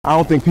I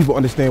don't think people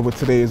understand what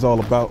today is all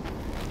about.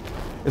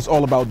 It's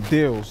all about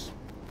deals,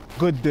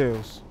 good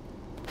deals,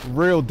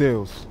 real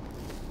deals,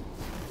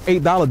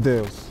 $8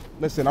 deals.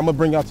 Listen, I'm gonna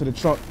bring y'all to the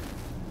trunk.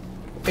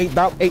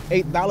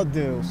 $8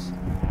 deals.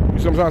 You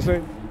see what I'm trying to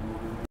say?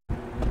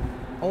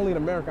 Only in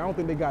America. I don't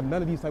think they got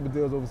none of these type of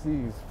deals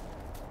overseas.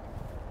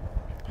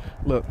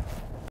 Look,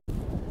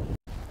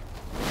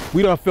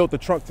 we done filled the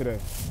trunk today.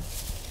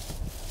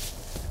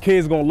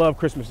 Kids gonna love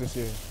Christmas this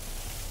year.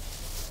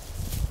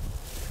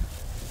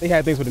 They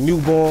had things for the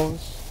newborns,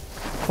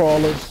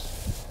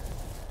 crawlers,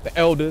 the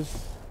elders.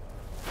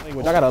 I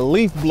got a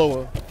leaf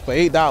blower for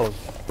 $8.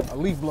 A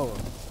leaf blower.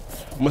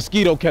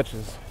 Mosquito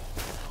catchers.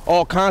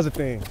 All kinds of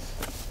things.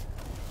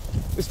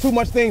 It's too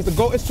much things to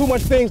go. It's too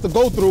much things to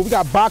go through. We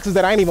got boxes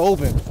that I ain't even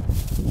opened.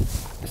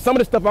 Some of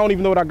the stuff I don't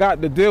even know what I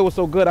got. The deal was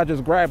so good I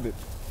just grabbed it.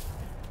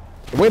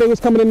 The way they was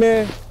coming in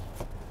there,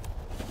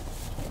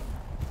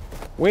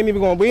 we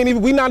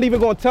not even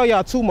gonna tell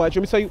y'all too much.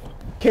 Let me tell you,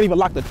 can't even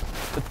lock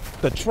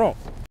the trunk.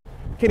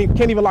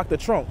 Can't even lock the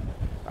trunk.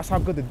 That's how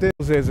good the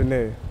deals is in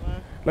there.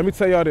 Let me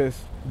tell y'all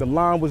this. The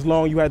line was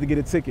long, you had to get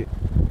a ticket.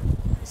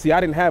 See, I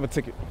didn't have a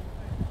ticket.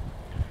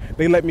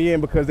 They let me in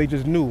because they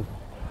just knew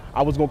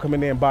I was gonna come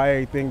in there and buy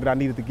everything that I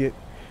needed to get.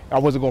 I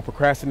wasn't gonna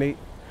procrastinate.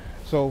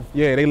 So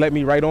yeah, they let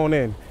me right on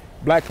in.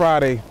 Black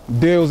Friday,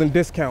 deals and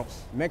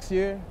discounts. Next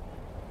year,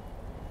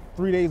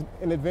 3 days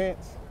in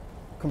advance,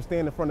 come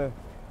stand in front of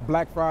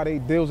Black Friday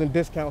deals and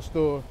discount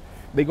store.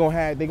 You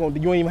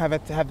don't even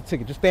have to have the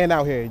ticket. Just stand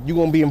out here. You're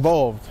gonna be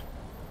involved.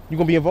 You're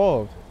gonna be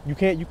involved. You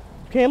can't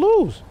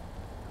lose.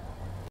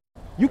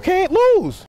 You can't lose.